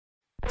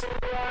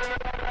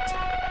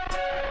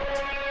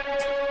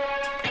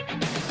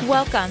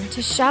Welcome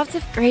to Shouts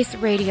of Grace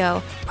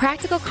Radio,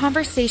 practical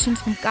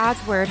conversations from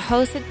God's Word,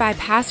 hosted by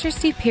Pastor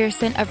Steve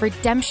Pearson of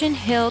Redemption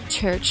Hill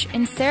Church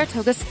in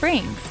Saratoga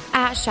Springs.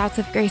 At Shouts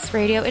of Grace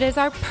Radio, it is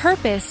our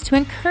purpose to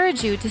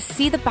encourage you to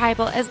see the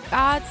Bible as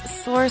God's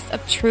source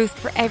of truth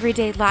for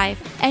everyday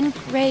life and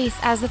grace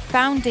as the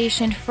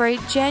foundation for a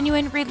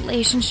genuine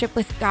relationship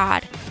with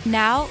God.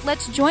 Now,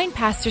 let's join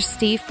Pastor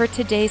Steve for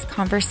today's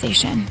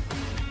conversation.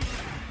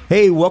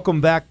 Hey,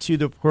 welcome back to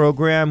the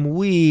program.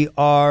 We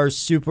are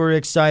super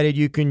excited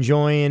you can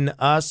join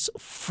us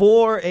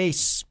for a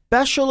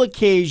special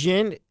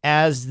occasion,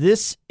 as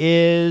this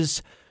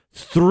is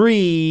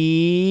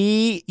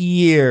 3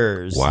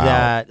 years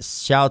that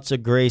Shouts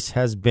of Grace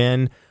has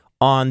been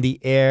on the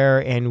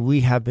air, and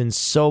we have been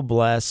so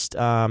blessed.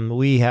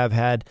 We have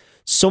had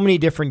so many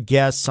different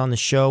guests on the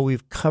show.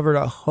 We've covered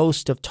a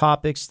host of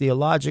topics,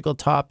 theological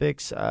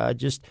topics,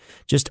 just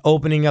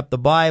opening up the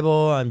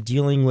Bible. I'm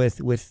dealing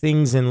with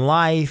things in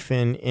life,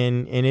 and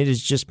it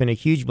has just been a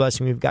huge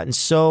blessing. We've gotten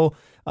so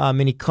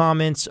many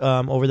comments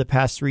over the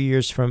past 3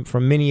 years from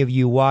many of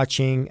you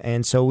watching,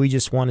 and so we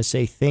just want to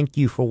say thank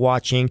you for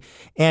watching.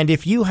 And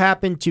if you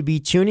happen to be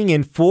tuning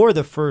in for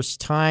the first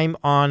time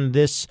on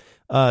this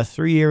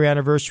 3-year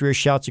anniversary of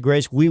Shouts of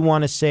Grace, we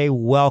want to say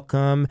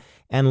welcome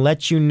and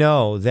let you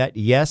know that,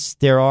 yes,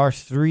 there are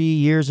 3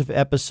 years of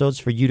episodes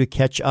for you to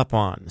catch up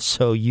on.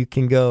 So you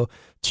can go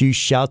to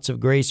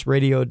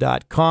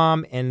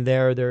shoutsofgraceradio.com, and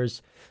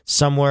there's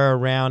somewhere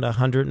around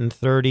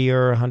 130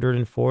 or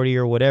 140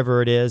 or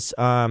whatever it is,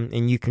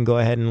 and you can go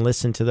ahead and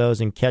listen to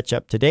those and catch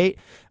up to date.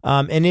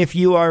 And if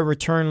you are a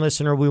return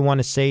listener, we want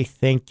to say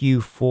thank you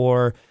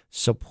for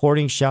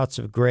supporting Shouts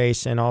of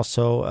Grace, and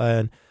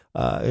also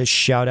a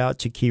shout out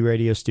to Key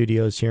Radio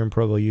Studios here in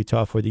Provo,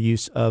 Utah, for the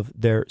use of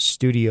their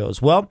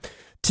studios. Well,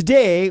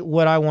 today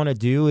what I want to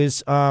do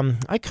is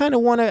I kind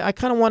of want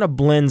to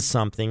blend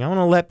something. I want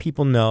to let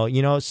people know,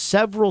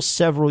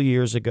 several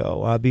years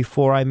ago,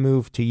 before I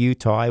moved to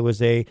Utah, I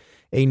was a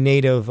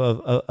native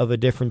of a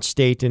different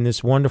state in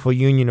this wonderful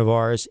union of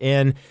ours,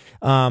 and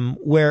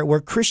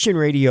where Christian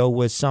radio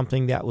was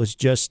something that was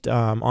just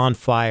on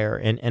fire,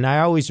 and I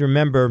always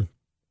remember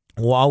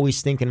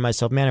always thinking to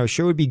myself, man, it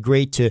sure would be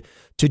great to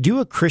do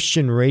a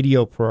Christian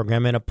radio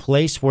program in a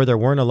place where there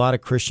weren't a lot of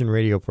Christian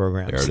radio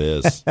programs. There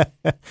it is.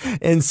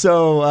 And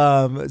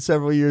so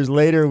several years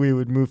later, we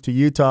would move to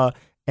Utah,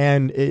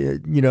 and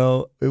it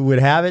would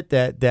have it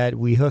that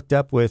we hooked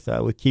up with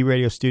Key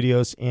Radio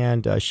Studios,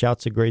 and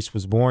Shouts of Grace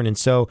was born. And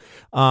so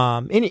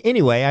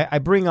anyway, I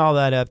bring all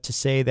that up to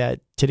say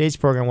that today's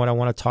program, what I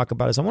want to talk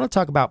about is I want to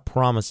talk about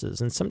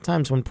promises. And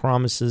sometimes when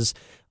promises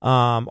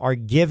are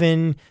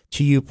given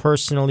to you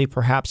personally,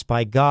 perhaps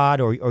by God,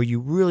 or you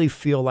really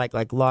feel like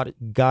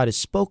God has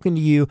spoken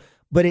to you,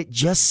 but it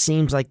just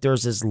seems like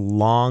there's this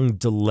long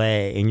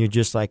delay, and you're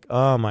just like,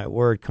 oh my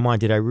word, come on,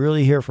 did I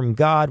really hear from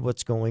God?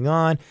 What's going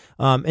on?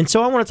 And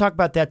so I want to talk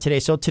about that today.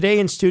 So today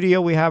in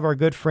studio, we have our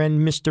good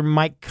friend, Mr.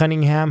 Mike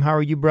Cunningham. How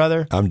are you,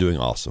 brother? I'm doing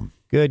awesome.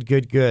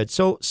 Good.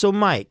 So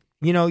Mike,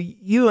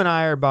 you and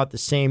I are about the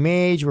same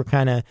age. We're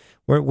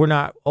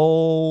not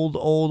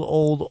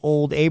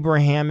old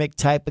Abrahamic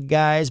type of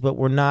guys, but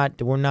we're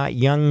not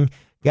young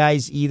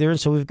guys either. And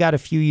so we've got a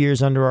few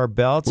years under our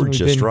belts. We're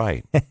just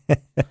right.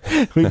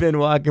 We've been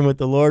walking with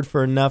the Lord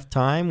for enough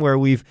time where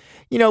you've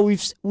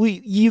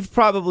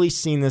probably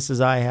seen this as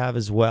I have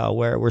as well,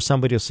 where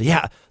somebody will say,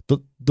 yeah,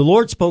 the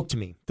Lord spoke to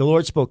me. The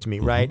Lord spoke to me,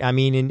 right? I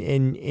mean,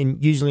 in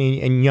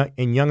usually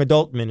in young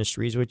adult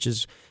ministries, which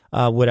is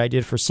what I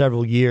did for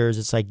several years.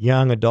 It's like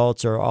young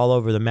adults are all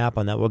over the map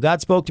on that. Well,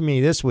 God spoke to me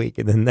this week,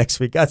 and then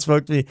next week God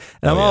spoke to me.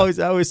 And I always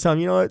tell them,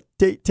 you know what,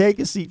 take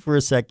a seat for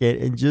a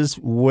second and just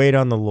wait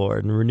on the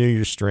Lord and renew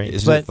your strength.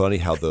 Isn't it funny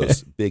how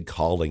those big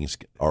callings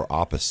are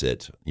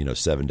opposite,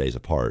 7 days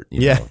apart?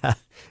 You know?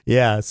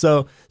 Yeah.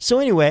 So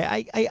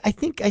anyway, I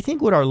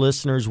think what our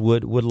listeners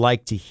would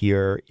like to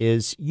hear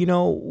is,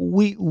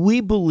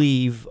 we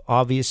believe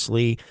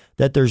obviously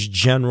that there's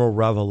general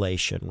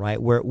revelation,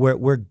 right?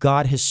 Where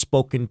God has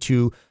spoken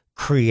to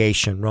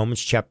creation,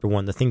 Romans chapter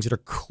 1, the things that are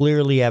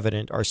clearly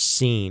evident are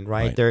seen,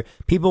 right? They're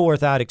people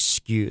without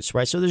excuse,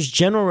 right? So there's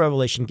general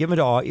revelation given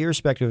to all,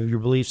 irrespective of your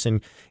beliefs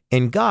in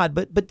God,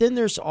 but then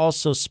there's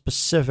also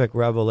specific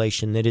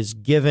revelation that is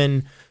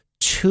given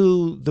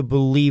to the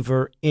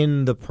believer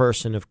in the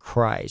person of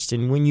Christ.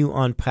 And when you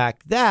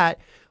unpack that,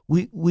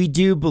 we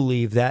do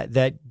believe that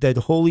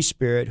the Holy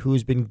Spirit, who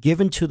has been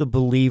given to the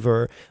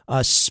believer,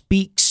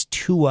 speaks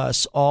to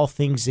us all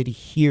things that he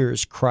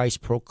hears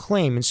Christ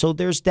proclaim. And so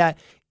there's that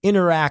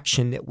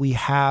interaction that we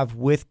have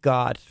with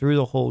God through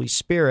the Holy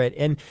Spirit,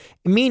 and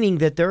meaning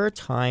that there are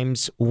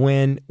times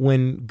when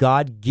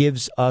God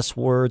gives us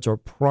words or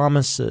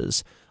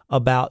promises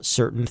about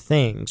certain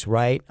things,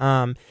 right?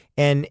 And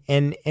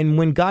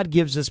when God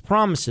gives us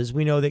promises,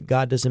 we know that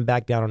God doesn't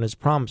back down on his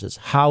promises.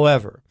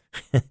 However,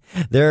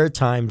 there are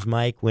times,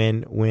 Mike,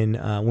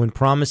 when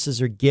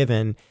promises are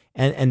given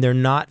and they're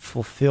not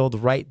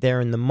fulfilled right there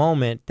in the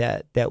moment,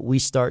 that we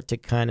start to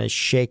kind of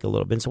shake a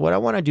little bit. And so what I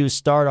want to do is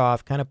start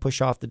off, kind of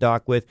push off the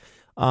dock with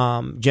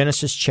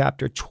Genesis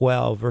chapter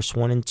 12, verse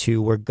 1 and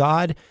 2, where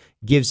God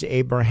gives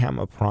Abraham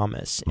a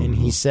promise. And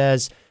he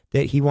says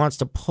that he wants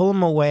to pull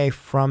him away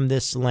from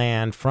this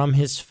land, from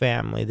his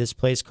family, this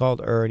place called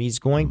Ur, and he's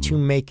going to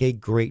make a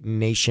great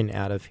nation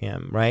out of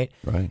him, right?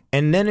 Right.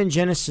 And then in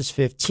Genesis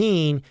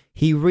 15,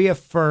 he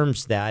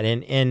reaffirms that,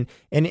 and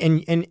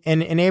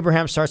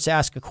Abraham starts to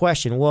ask a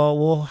question.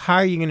 Well, how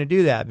are you going to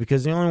do that?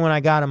 Because the only one I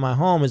got in my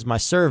home is my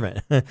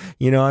servant. I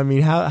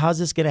mean, how's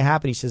this going to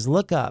happen? He says,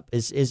 look up,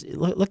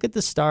 look at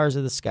the stars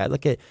of the sky.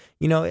 Look at,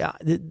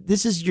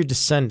 this is your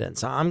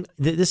descendants.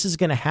 This is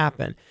going to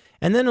happen.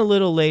 And then a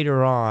little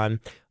later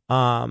on,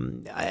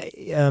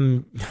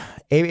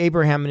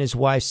 Abraham and his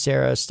wife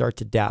Sarah start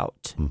to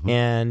doubt,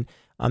 and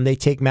they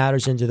take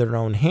matters into their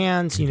own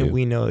hands.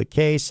 We know the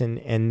case,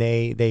 and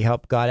they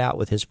help God out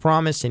with his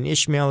promise, and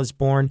Ishmael is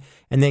born.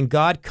 And then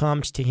God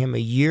comes to him a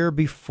year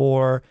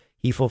before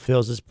he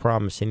fulfills his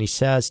promise, and he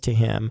says to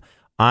him,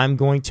 I'm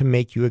going to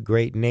make you a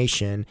great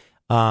nation,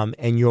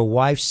 and your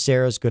wife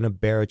Sarah is going to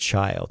bear a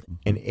child.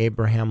 And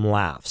Abraham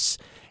laughs.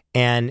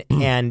 And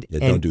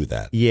don't do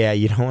that. Yeah,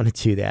 you don't want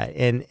to do that.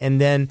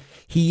 And then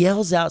he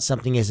yells out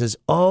something and says,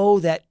 "Oh,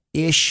 that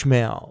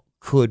Ishmael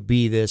could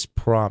be this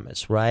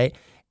promise," right?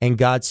 And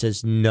God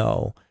says,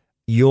 "No,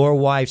 your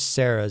wife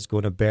Sarah is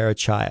going to bear a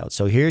child."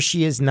 So here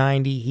she is,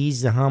 90.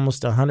 He's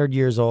almost 100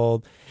 years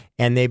old,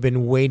 and they've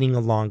been waiting a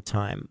long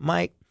time.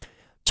 Mike,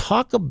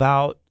 talk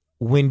about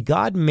when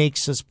God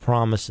makes us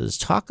promises.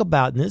 Talk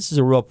about, and this is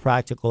a real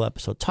practical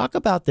episode. Talk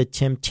about the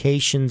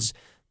temptations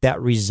that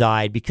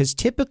reside, because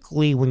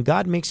typically when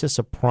God makes us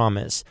a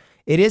promise,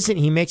 it isn't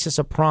he makes us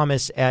a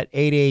promise at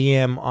 8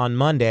 a.m. on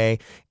Monday,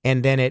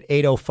 and then at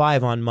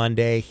 8:05 on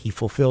Monday, he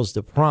fulfills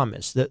the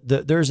promise.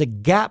 There's a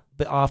gap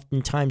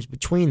oftentimes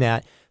between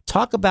that.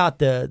 Talk about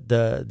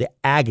the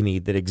agony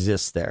that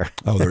exists there.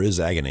 Oh, there is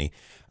agony.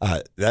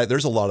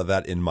 There's a lot of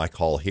that in my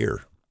call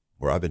here,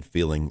 where I've been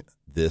feeling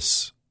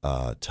this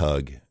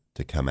tug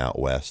to come out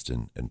west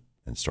and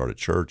start a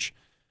church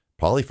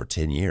probably for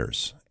 10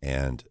 years.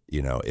 And,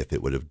 if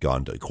it would have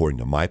gone according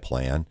to my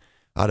plan,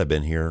 I'd have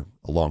been here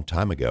a long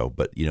time ago.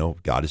 But,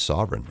 God is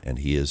sovereign and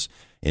he is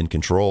in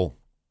control,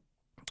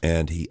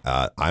 and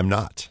I'm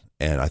not.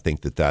 And I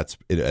think that's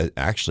it.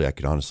 Actually, I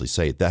can honestly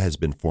say that has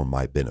been for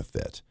my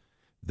benefit,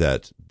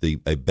 that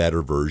a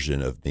better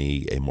version of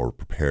me, a more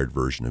prepared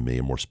version of me,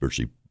 a more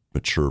spiritually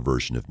mature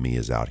version of me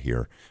is out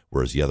here,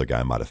 whereas the other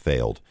guy might have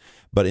failed.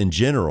 But in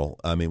general,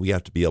 I mean, we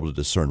have to be able to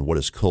discern what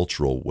is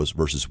cultural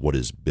versus what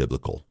is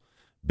biblical.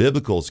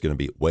 Biblical is going to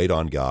be wait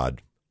on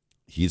God.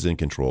 He's in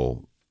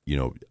control.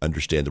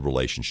 Understand the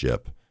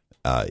relationship.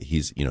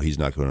 He's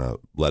not going to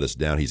let us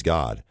down. He's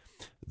God.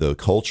 The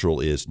cultural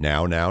is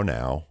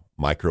now,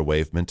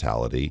 microwave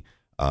mentality.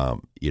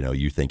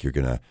 You think you're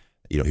going to,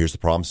 here's the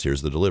promise,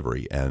 here's the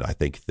delivery. And I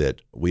think that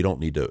we don't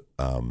need to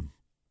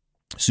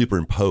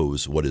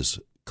superimpose what is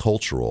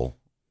cultural,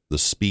 the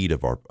speed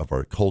of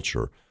our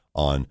culture,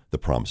 on the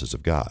promises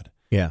of God.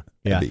 Yeah.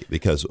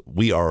 Because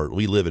we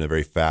live in a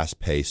very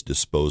fast-paced,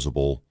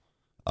 disposable,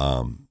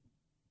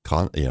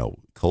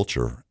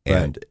 culture,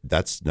 and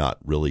that's not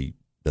really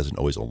doesn't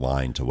always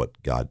align to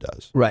what God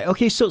does. Right.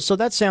 Okay. So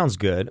that sounds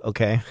good.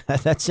 Okay,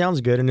 that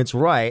sounds good, and it's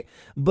right.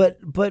 But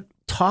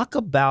talk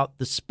about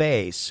the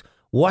space.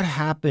 What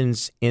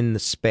happens in the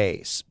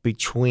space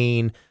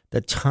between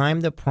the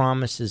time the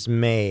promise is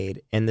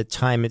made and the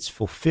time it's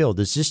fulfilled?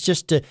 Is this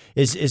just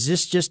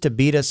to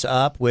beat us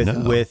up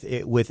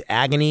with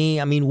agony?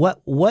 I mean,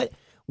 what?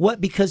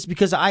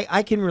 Because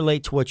I can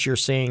relate to what you're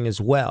saying as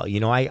well.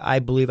 I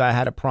believe I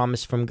had a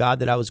promise from God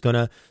that I was going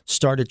to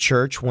start a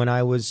church when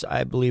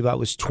I believe I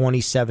was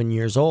 27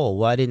 years old.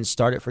 Well, I didn't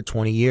start it for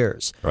 20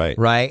 years. Right.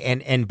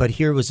 But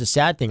here was the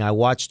sad thing. I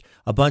watched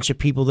a bunch of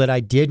people that I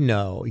did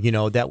know,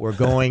 that were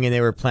going and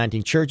they were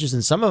planting churches,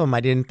 and some of them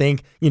I didn't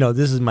think,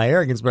 this is my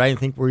arrogance, but I didn't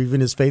think were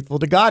even as faithful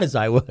to God as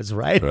I was,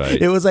 right?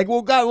 It was like,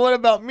 well, God, what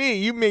about me?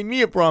 You made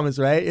me a promise,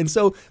 right? And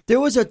so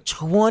there was a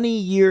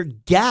 20-year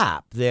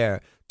gap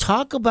there.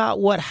 Talk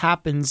about what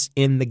happens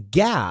in the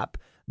gap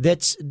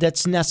that's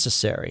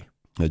necessary.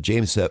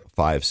 James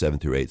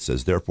 5:7-8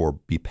 says, "Therefore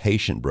be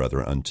patient,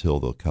 brethren,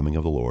 until the coming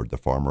of the Lord. The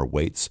farmer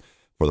waits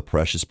for the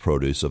precious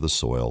produce of the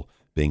soil,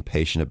 being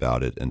patient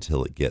about it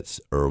until it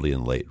gets early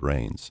and late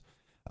rains.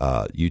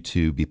 You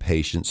too be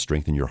patient,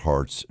 strengthen your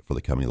hearts, for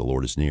the coming of the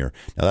Lord is near."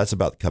 Now that's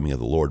about the coming of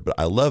the Lord, but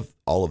I love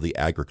all of the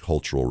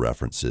agricultural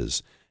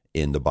references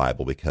in the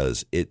Bible,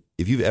 because if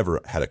you've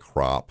ever had a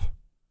crop,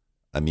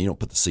 I mean, you don't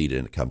put the seed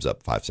in; it comes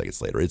up 5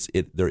 seconds later.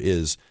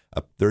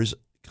 There's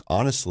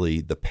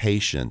honestly, the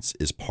patience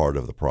is part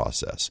of the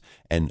process.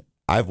 And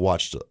I've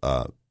watched,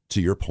 to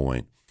your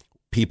point,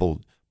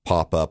 people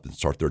pop up and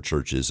start their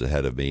churches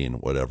ahead of me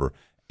and whatever.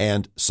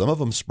 And some of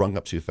them sprung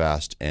up too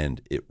fast,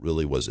 and it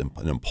really was an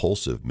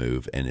impulsive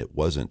move, and it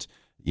wasn't,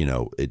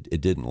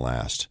 it didn't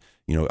last.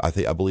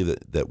 I believe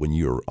that when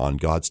you're on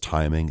God's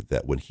timing,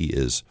 that when He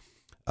is,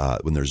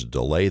 when there's a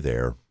delay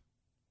there,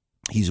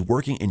 He's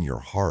working in your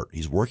heart.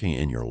 He's working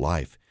in your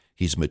life.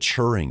 He's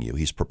maturing you.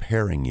 He's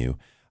preparing you.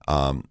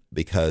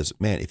 Because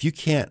man, if you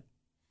can't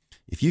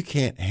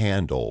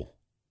handle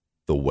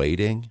the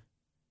waiting,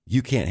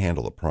 you can't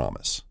handle the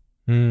promise.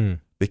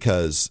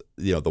 Because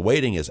the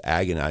waiting, is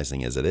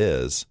agonizing as it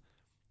is,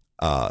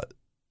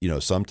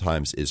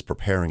 sometimes is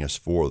preparing us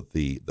for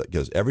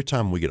because every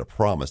time we get a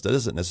promise, that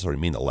doesn't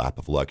necessarily mean the lap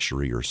of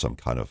luxury or some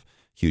kind of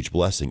huge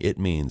blessing. It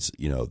means,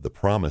 the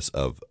promise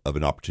of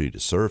an opportunity to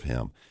serve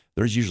him.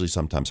 There's usually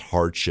sometimes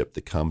hardship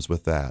that comes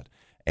with that.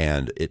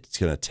 And it's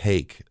going to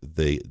take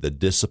the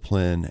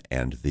discipline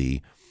and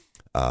the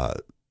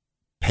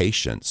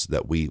patience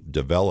that we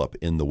develop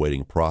in the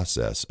waiting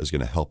process is going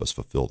to help us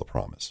fulfill the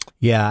promise.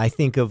 Yeah, I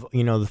think of,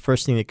 the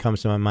first thing that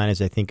comes to my mind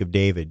is I think of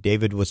David.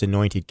 David was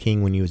anointed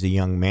king when he was a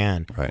young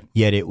man, right?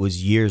 Yet it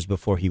was years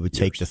before he would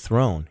take the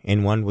throne.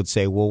 And one would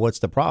say, well, what's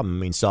the problem?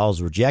 I mean,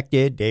 Saul's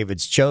rejected,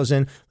 David's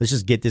chosen. Let's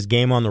just get this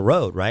game on the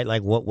road, right?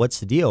 Like, what's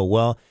the deal?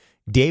 Well,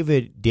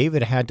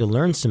 David had to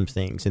learn some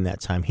things in that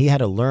time. He had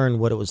to learn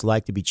what it was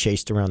like to be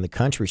chased around the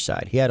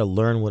countryside. He had to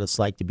learn what it's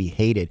like to be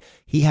hated.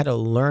 He had to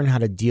learn how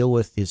to deal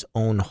with his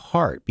own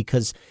heart,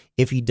 because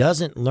if he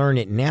doesn't learn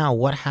it now,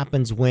 what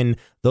happens when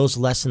those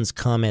lessons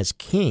come as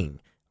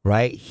king,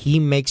 right? He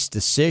makes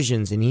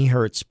decisions and he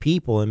hurts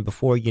people, and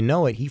before you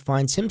know it, he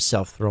finds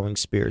himself throwing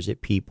spears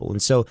at people.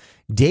 And so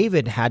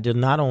David had to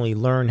not only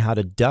learn how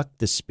to duck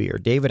the spear,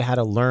 David had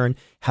to learn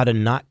how to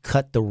not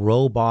cut the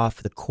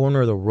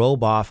corner of the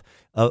robe off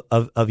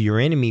of your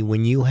enemy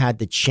when you had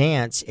the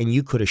chance, and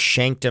you could have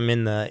shanked him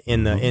in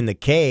the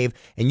cave,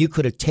 and you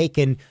could have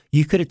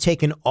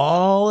taken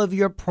all of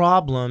your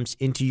problems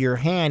into your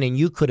hand, and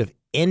you could have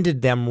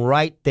ended them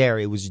right there.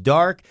 It was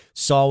dark.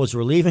 Saul was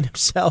relieving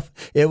himself.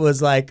 It was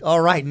like,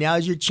 all right,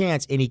 now's your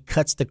chance. And he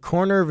cuts the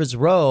corner of his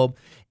robe,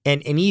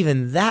 and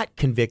even that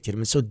convicted him.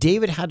 And so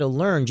David had to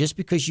learn, just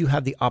because you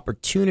have the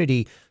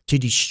opportunity to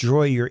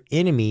destroy your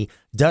enemy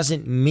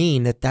doesn't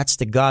mean that that's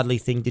the godly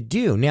thing to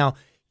do. Now,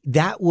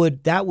 that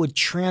would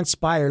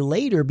transpire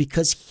later,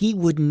 because he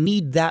would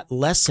need that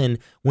lesson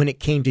when it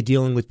came to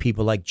dealing with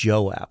people like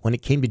Joab, when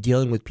it came to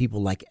dealing with people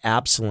like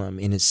Absalom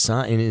and his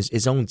son, and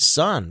his own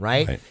son,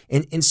 right?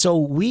 And so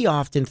we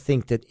often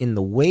think that in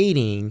the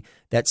waiting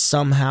that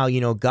somehow,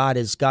 God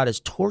is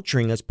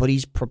torturing us, but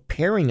he's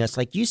preparing us,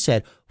 like you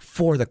said,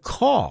 for the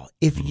call.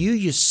 If you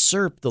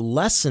usurp the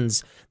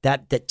lessons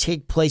that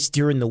take place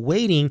during the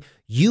waiting,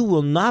 you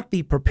will not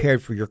be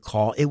prepared for your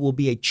call. It will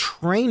be a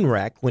train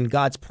wreck when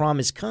God's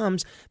promise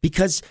comes,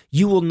 because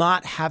you will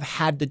not have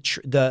had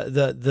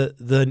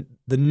the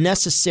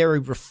necessary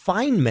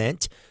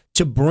refinement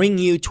to bring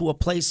you to a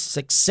place of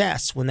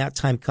success when that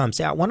time comes.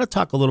 I want to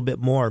talk a little bit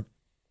more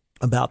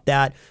about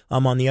that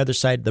on the other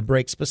side of the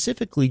break,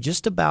 specifically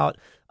just about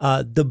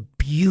the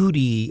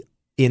beauty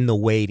in the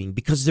waiting,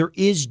 because there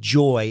is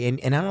joy,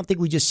 and I don't think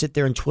we just sit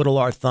there and twiddle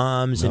our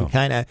thumbs and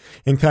kind of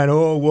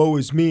oh, woe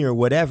is me or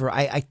whatever.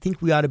 I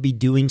think we ought to be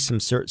doing some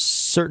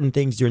certain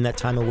things during that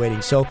time of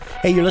waiting. So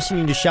hey, you're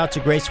listening to Shouts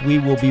of Grace. We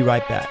will be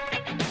right back.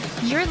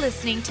 You're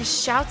listening to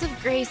Shouts of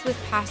Grace with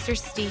Pastor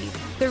Steve,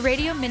 the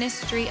radio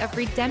ministry of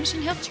Redemption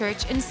Hill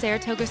Church in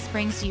Saratoga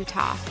Springs,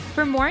 Utah.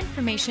 For more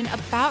information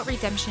about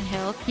Redemption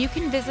Hill, you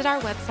can visit our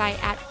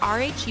website at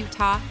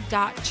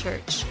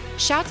rhutah.church.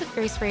 Shouts of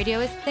Grace Radio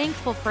is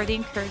thankful for the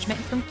encouragement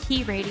from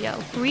Key Radio,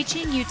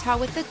 reaching Utah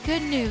with the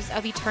good news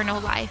of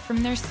eternal life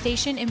from their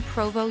station in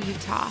Provo,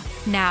 Utah.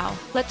 Now,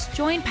 let's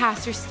join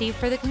Pastor Steve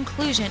for the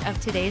conclusion of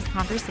today's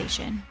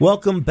conversation.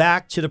 Welcome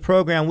back to the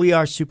program. We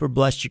are super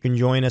blessed you can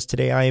join us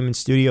today. I am in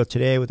studio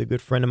today with a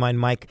good friend of mine,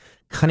 Mike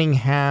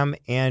Cunningham,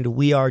 and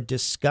we are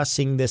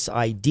discussing this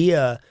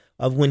idea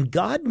of when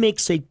God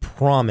makes a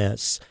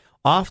promise,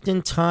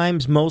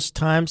 oftentimes, most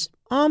times,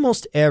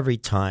 almost every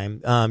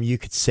time, you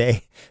could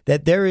say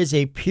that there is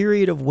a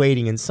period of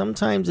waiting, and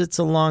sometimes it's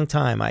a long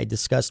time. I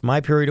discussed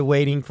my period of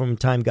waiting from the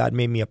time God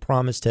made me a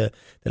promise that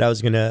I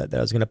was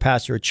gonna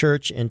pastor a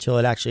church until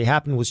it actually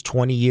happened was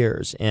 20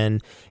 years.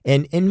 And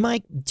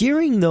Mike,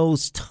 during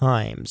those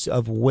times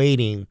of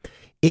waiting,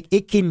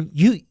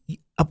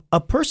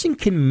 a person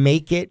can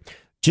make it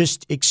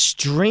just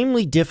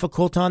extremely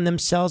difficult on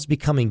themselves,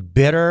 becoming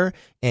bitter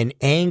and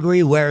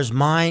angry. Where's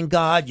mine,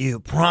 God?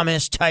 You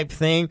promised type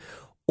thing.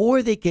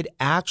 Or they could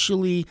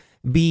actually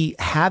be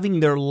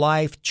having their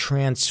life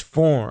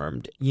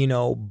transformed,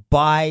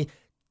 by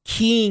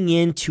keying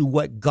into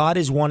what God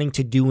is wanting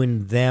to do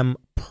in them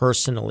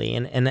personally.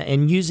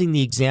 And using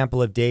the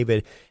example of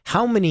David,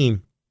 how many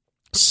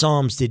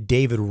Psalms did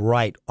David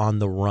write on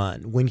the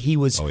run when he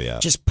was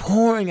just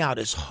pouring out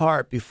his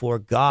heart before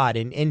God?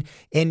 And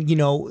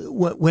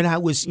when I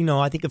was,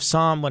 I think of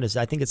Psalm, I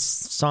think it's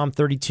Psalm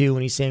 32,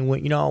 and he's saying,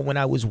 when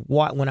I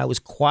was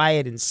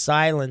quiet and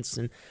silence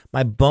and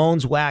my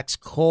bones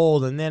waxed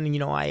cold, and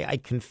then, I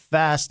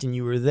confessed and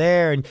you were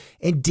there.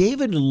 And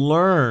David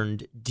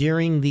learned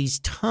during these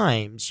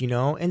times,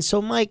 and so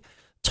Mike,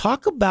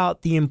 talk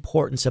about the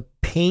importance of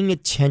paying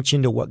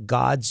attention to what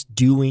God's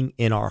doing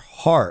in our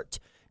heart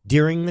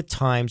during the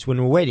times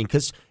when we're waiting,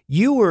 because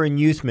you were in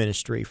youth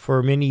ministry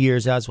for many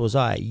years, as was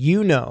I.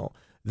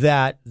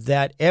 that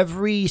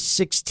every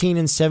 16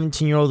 and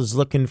 17-year-old is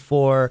looking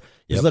for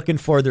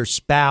their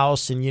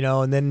spouse, and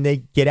and then they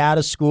get out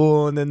of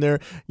school, and then they're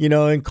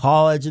in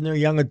college, and they're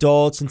young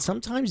adults, and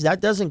sometimes that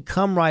doesn't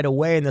come right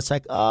away, and it's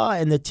like,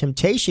 and the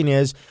temptation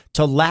is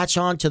to latch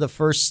on to the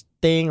first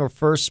thing or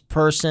first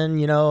person,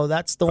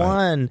 that's the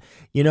one,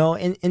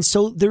 and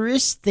so there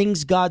is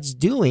things God's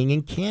doing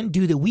and can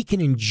do that we can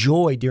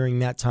enjoy during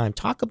that time.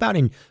 Talk about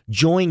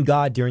enjoying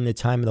God during the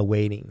time of the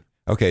waiting.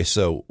 Okay,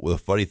 so the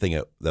funny thing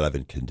that I've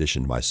been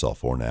conditioned myself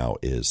for now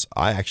is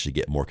I actually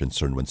get more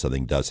concerned when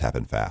something does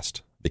happen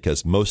fast,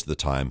 because most of the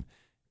time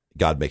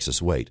God makes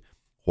us wait.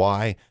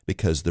 Why?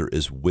 Because there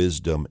is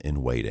wisdom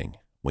in waiting.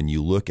 When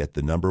you look at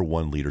the number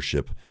one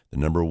leadership, the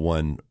number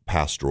one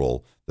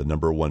pastoral, the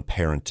number one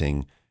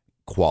parenting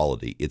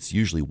quality, it's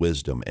usually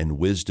wisdom, and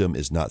wisdom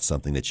is not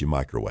something that you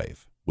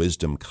microwave.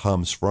 Wisdom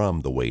comes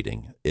from the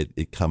waiting.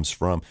 It comes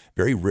from,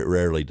 very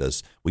rarely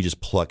does we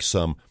just pluck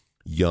some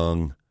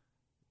young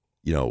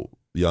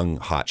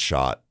hot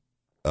shot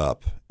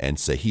up and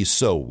say, he's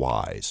so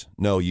wise.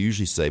 No, you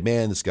usually say,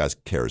 man, this guy's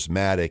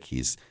charismatic.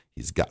 He's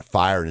got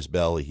fire in his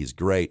belly. He's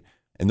great.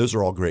 And those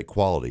are all great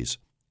qualities.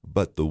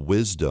 But the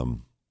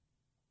wisdom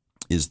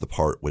is the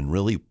part when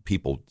really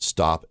people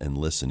stop and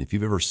listen. If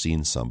you've ever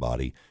seen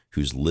somebody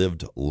who's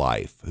lived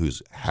life,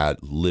 who's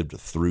lived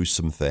through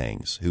some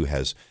things, who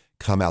has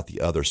come out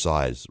the other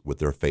side with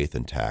their faith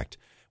intact,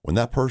 when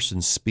that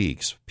person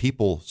speaks,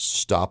 people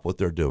stop what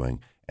they're doing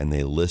and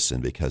they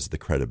listen because of the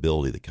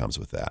credibility that comes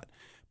with that.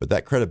 But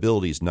that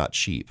credibility is not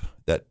cheap.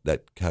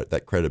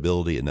 That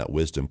credibility and that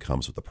wisdom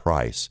comes with the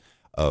price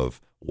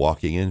of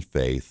walking in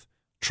faith,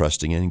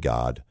 trusting in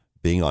God,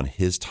 being on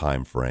His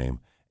time frame,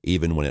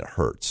 even when it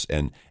hurts.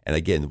 And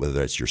again,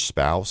 whether it's your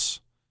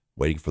spouse,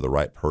 waiting for the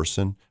right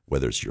person,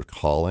 whether it's your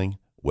calling,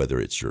 whether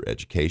it's your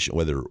education,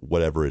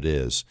 whatever it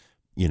is,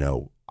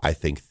 I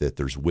think that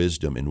there's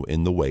wisdom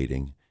in the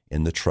waiting,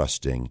 in the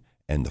trusting,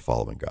 and the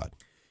following God.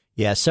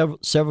 Yeah,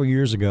 several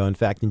years ago, in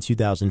fact, in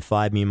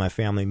 2005, me and my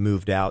family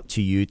moved out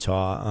to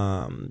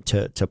Utah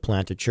to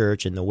plant a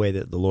church, and the way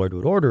that the Lord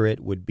would order it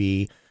would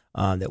be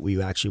that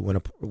we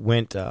actually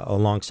went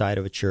alongside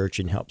of a church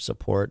and helped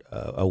support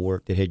a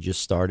work that had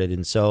just started.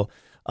 And so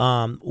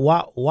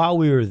while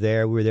we were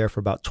there for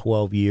about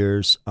 12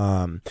 years.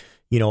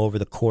 Over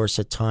the course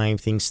of time,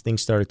 things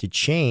started to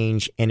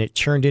change, and it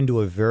turned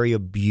into a very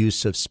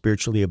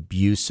spiritually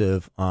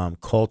abusive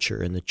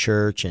culture in the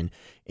church, and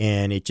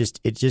it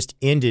just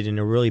ended in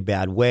a really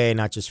bad way,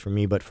 not just for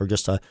me, but for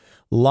just a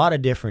lot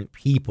of different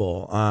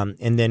people.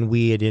 And then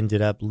we had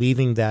ended up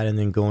leaving that and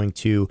then going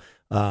to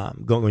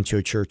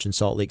a church in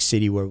Salt Lake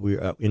City, where we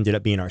ended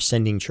up being our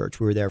sending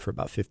church. We were there for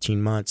about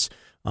 15 months.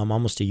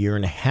 Almost a year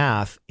and a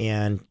half,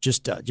 and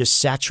just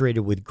saturated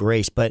with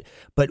grace. But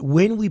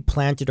when we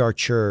planted our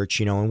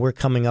church, and we're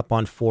coming up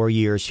on 4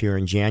 years here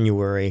in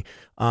January,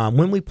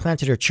 when we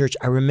planted our church,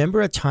 I remember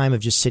a time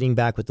of just sitting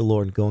back with the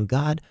Lord and going,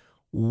 God,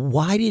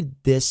 why did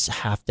this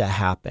have to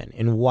happen?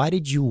 And why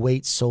did you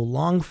wait so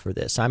long for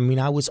this? I mean,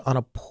 I was on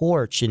a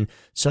porch in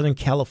Southern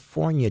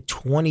California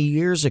 20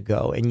 years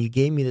ago, and you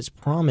gave me this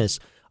promise.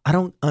 I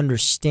don't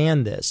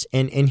understand this.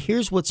 And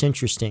here's what's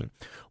interesting.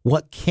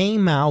 What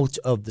came out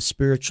of the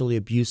spiritually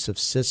abusive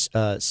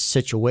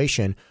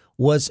situation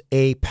was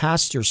a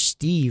Pastor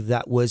Steve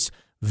that was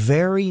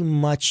very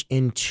much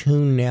in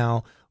tune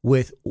now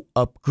with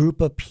a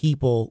group of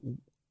people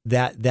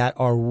that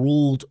are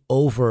ruled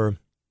over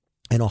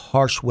in a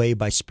harsh way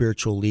by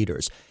spiritual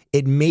leaders.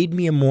 It made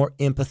me a more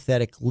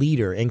empathetic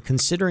leader. And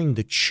considering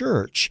the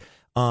church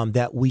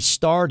that we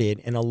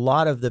started and a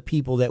lot of the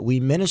people that we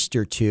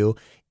minister to,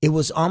 it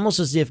was almost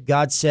as if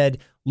God said,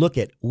 look,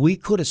 we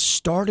could have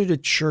started a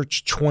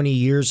church 20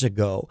 years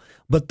ago,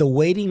 but the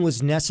waiting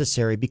was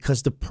necessary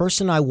because the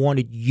person I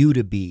wanted you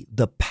to be,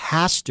 the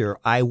pastor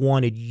I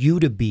wanted you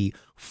to be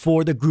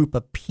for the group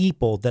of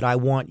people that I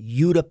want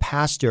you to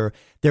pastor,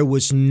 there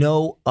was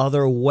no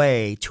other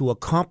way to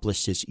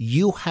accomplish this.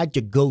 You had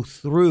to go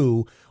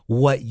through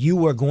what you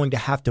were going to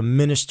have to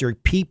minister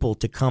people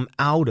to come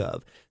out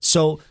of.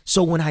 So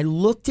when I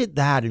looked at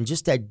that and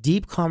just that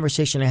deep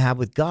conversation I had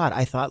with God,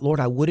 I thought, Lord,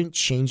 I wouldn't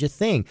change a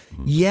thing.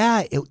 Mm-hmm.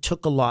 Yeah, it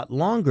took a lot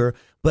longer,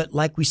 but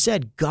like we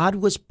said, God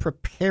was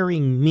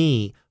preparing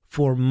me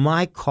for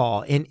my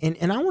call. And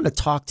I want to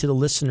talk to the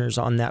listeners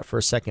on that for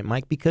a second,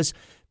 Mike, because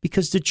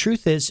the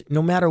truth is,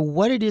 no matter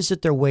what it is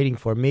that they're waiting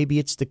for, maybe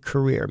it's the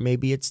career,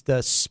 maybe it's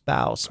the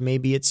spouse,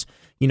 maybe it's,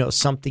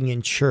 something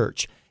in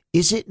church.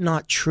 Is it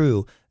not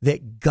true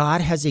that God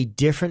has a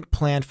different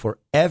plan for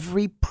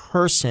every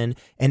person,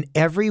 and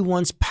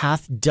everyone's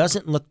path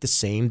doesn't look the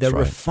same? The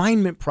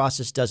refinement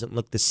process doesn't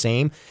look the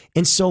same.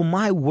 And so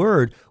my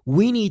word,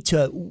 we need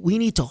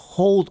to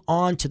hold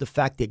on to the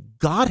fact that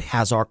God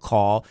has our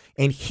call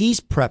and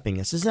He's prepping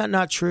us. Is that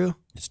not true?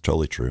 It's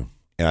totally true.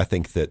 And I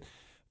think that,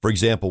 for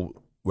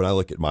example, when I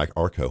look at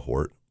our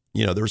cohort,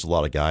 there's a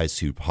lot of guys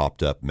who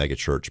popped up mega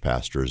church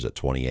pastors at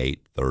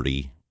 28,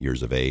 30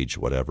 years of age,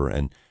 whatever.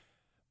 And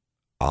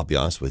I'll be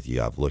honest with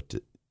you, I've looked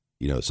at,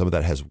 some of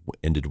that has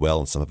ended well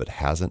and some of it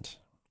hasn't.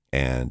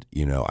 And,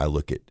 I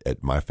look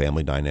at my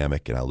family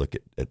dynamic, and I look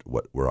at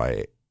where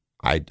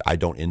I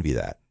don't envy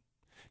that.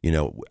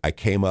 I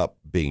came up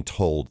being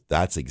told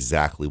that's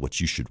exactly what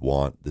you should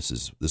want. This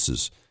is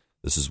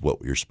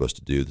what you're supposed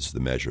to do. This is the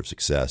measure of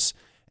success.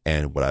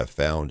 And what I've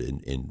found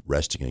in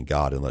resting in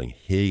God and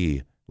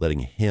letting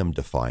Him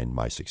define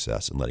my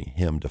success and letting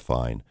Him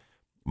define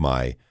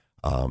my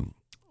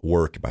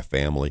work, my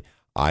family,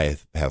 I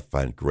have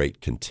found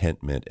great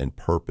contentment and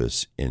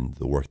purpose in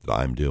the work that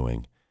I'm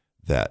doing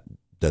that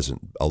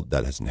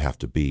doesn't have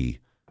to be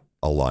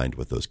aligned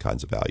with those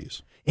kinds of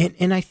values.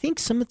 And I think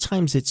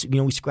sometimes it's,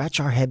 we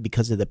scratch our head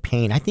because of the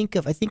pain. I think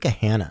of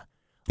Hannah,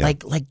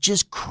 like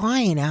just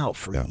crying out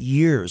for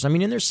years. I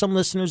mean, and there's some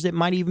listeners that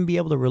might even be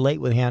able to relate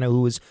with Hannah,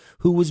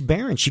 who was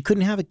barren. She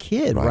couldn't have a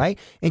kid, right?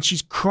 And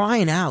she's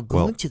crying out,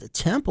 going to the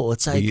temple.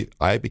 It's like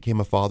I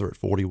became a father at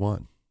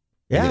 41.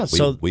 Yeah,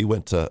 so we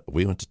went to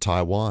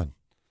Taiwan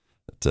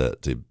to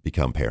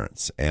become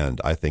parents,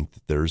 and I think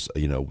that there's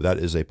that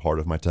is a part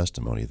of my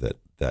testimony that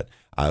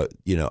I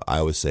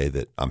always say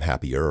that I'm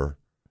happier,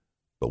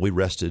 but we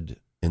rested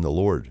in the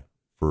Lord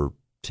for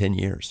 10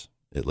 years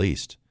at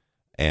least,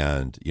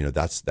 and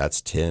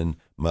that's 10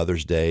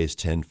 Mother's Days,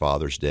 10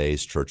 Father's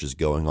Days, churches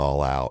going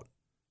all out,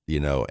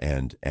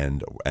 and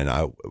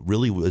I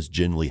really was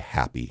genuinely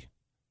happy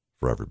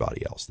for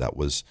everybody else.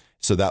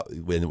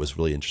 When it was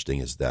really interesting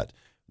is that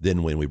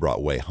then when we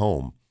brought Way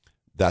home,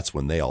 that's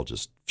when they all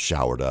just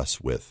showered us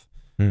with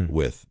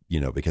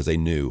because they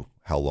knew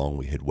how long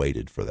we had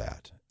waited for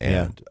that.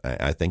 And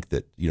I think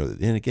that,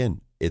 and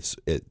again, it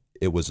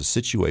was a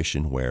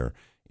situation where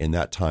in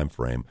that time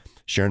frame,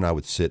 Sharon and I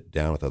would sit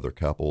down with other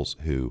couples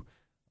who,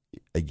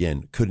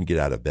 again, couldn't get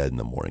out of bed in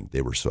the morning.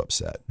 They were so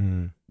upset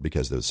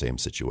because they're the same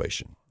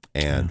situation.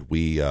 And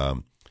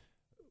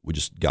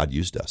God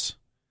used us.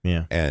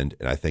 Yeah. And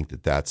I think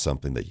that that's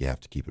something that you have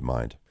to keep in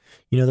mind.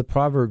 The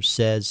proverb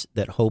says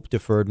that hope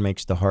deferred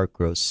makes the heart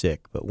grow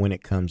sick, but when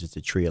it comes, it's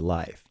a tree of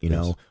life.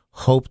 Yes.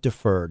 Hope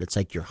deferred, it's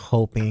like you're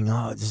hoping,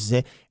 this is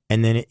it,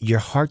 and then your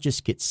heart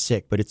just gets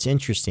sick. But it's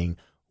interesting,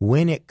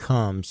 when it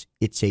comes,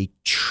 it's a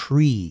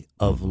tree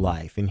of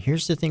life. And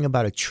here's the thing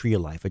about a tree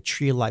of life. A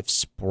tree of life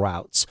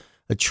sprouts.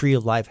 A tree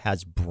of life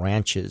has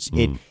branches.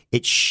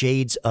 It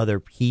shades other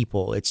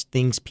people. It's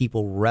things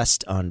people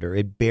rest under.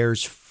 It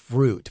bears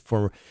fruit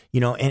for,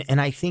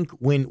 and I think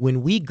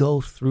when we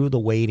go through the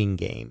waiting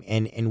game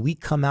and we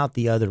come out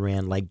the other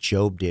end like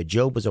Job did.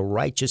 Job was a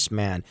righteous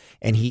man,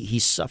 and he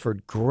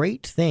suffered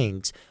great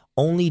things,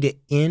 only to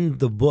end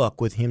the book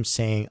with him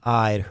saying,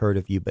 I had heard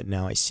of you, but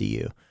now I see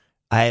you.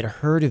 I had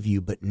heard of you,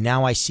 but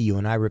now I see you,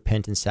 and I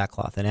repent in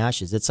sackcloth and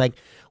ashes. It's like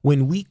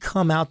when we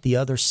come out the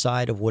other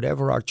side of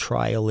whatever our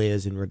trial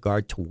is in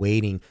regard to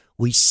waiting,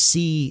 we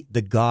see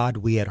the God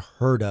we had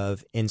heard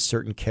of in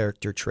certain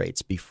character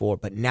traits before,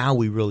 but now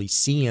we really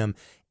see him,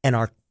 and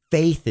our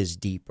faith is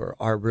deeper.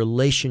 Our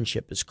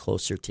relationship is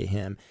closer to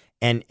him.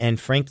 And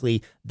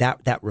frankly,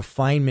 that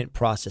refinement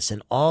process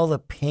and all the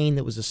pain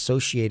that was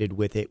associated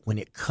with it, when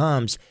it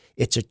comes,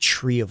 it's a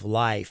tree of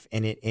life,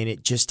 and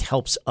it just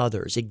helps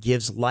others. It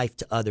gives life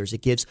to others.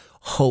 It gives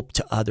hope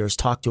to others.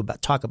 Talk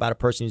about a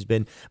person who's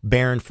been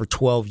barren for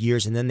 12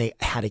 years, and then they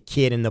had a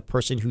kid, and the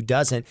person who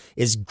doesn't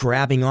is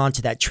grabbing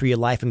onto that tree of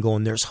life and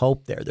going, "There's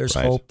hope there. There's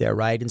hope there,"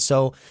 right? And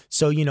so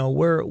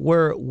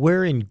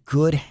we're in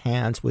good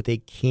hands with a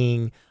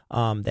King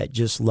that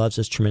just loves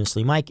us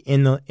tremendously. Mike,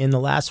 in the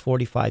last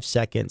 45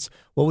 seconds,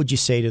 what would you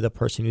say to the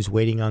person who's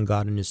waiting on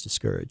God and is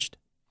discouraged?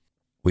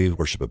 We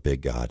worship a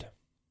big God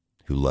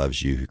who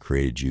loves you, who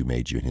created you,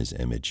 made you in his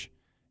image,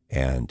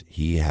 and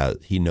he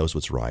knows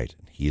what's right.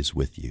 He is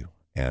with you.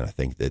 And I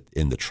think that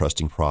in the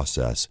trusting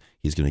process,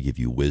 he's going to give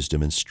you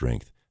wisdom and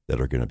strength that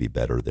are going to be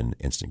better than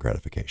instant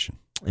gratification.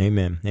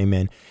 Amen.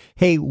 Amen.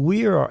 Hey,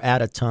 we are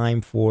at a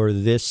time for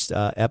this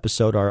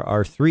episode,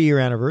 our 3-year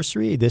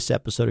anniversary, this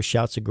episode of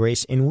Shouts of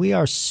Grace, and we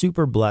are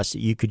super blessed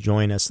that you could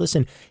join us.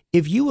 Listen,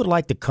 if you would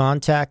like to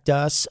contact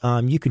us,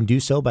 you can do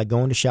so by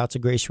going to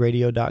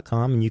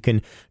shoutsofgraceradio.com, and you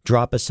can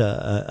drop us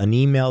an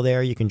email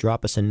there. You can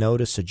drop us a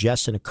note, a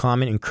suggestion, a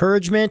comment,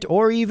 encouragement,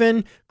 or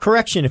even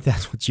correction if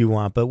that's what you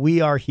want. But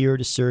we are here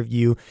to serve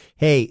you.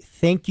 Hey,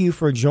 thank you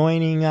for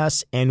joining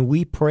us, and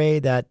we pray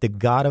that the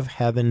God of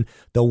heaven,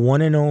 the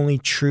one and only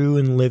true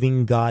and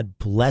living God,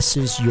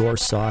 blesses your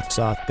socks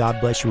off. God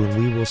bless you,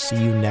 and we will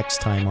see you next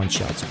time on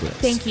Shouts of Grace.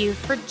 Thank you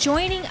for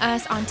joining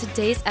us on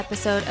today's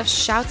episode of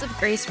Shouts of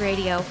Grace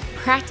Radio,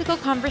 practical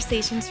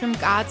conversations from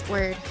God's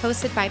Word,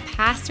 hosted by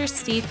Pastor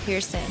Steve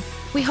Pearson.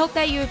 We hope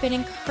that you have been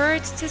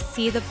encouraged to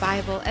see the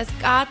Bible as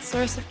God's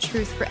source of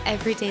truth for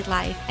everyday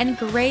life and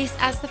grace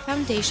as the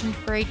foundation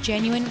for a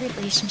genuine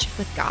relationship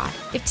with God.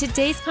 If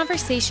today's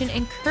conversation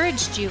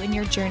encouraged you in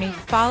your journey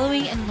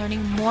following and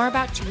learning more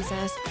about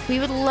Jesus, we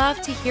would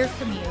love to hear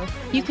from you.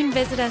 You can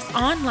visit us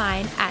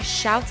online at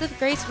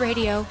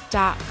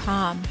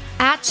shoutsofgraceradio.com.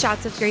 At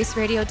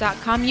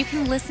shoutsofgraceradio.com, you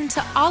can listen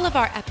to all of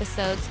our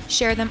episodes,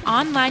 share them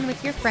online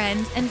with your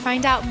friends, and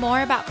find out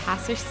more about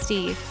Pastor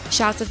Steve.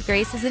 Shouts of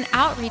Grace is an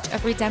outreach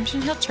of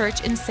Redemption Hill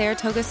Church in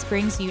Saratoga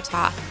Springs,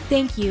 Utah.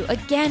 Thank you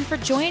again for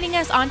joining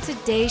us on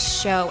today's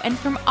show. And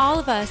from all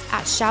of us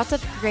at Shouts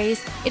of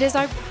Grace, it is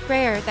our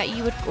prayer that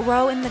you would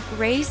grow in the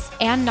grace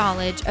and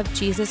knowledge of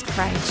Jesus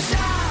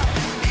Christ.